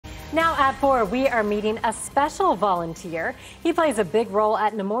Now at 4, we are meeting a special volunteer. He plays a big role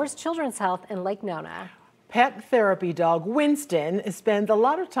at Nemours Children's Health in Lake Nona. Pet therapy dog Winston spends a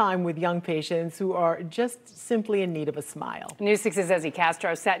lot of time with young patients who are just simply in need of a smile. News 6's Ezzy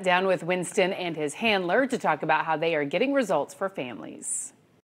Castro sat down with Winston and his handler to talk about how they are getting results for families.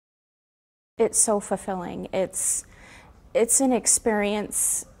 It's so fulfilling. It's an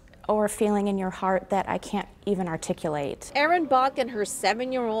experience or a feeling in your heart that I can't even articulate. Erin Bock and her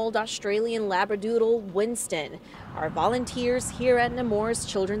 7-year-old Australian Labradoodle, Winston, are volunteers here at Nemours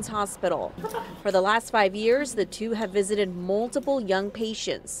Children's Hospital. For the last 5 years, the two have visited multiple young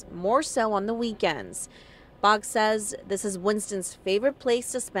patients, more so on the weekends. Bock says this is Winston's favorite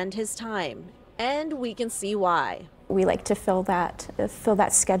place to spend his time, and we can see why. We like to fill that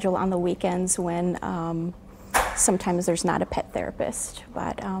schedule on the weekends when sometimes there's not a pet therapist,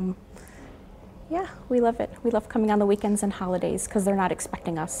 but yeah, we love it. We love coming on the weekends and holidays because they're not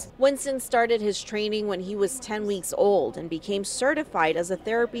expecting us. Winston started his training when he was 10 weeks old and became certified as a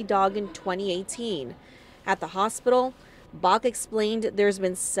therapy dog in 2018. At the hospital, Bock explained there's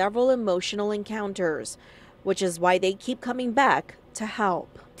been several emotional encounters, which is why they keep coming back to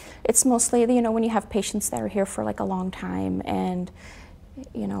help. It's mostly, when you have patients that are here for like a long time, and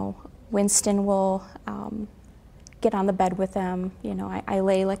Winston will get on the bed with them. I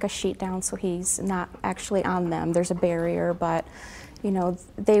lay like a sheet down so he's not actually on them. There's a barrier, but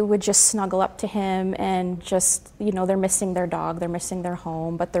they would just snuggle up to him and just, they're missing their dog, they're missing their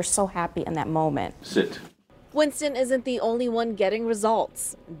home, but they're so happy in that moment. Sit. Winston isn't the only one getting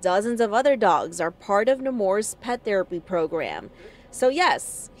results. Dozens of other dogs are part of Nemours' pet therapy program. So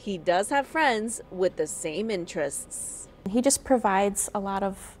yes, he does have friends with the same interests. He just provides a lot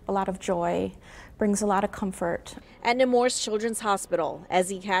of joy, brings a lot of comfort. At Nemours Children's Hospital,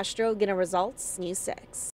 Ezzy Castro, getting results, News 6.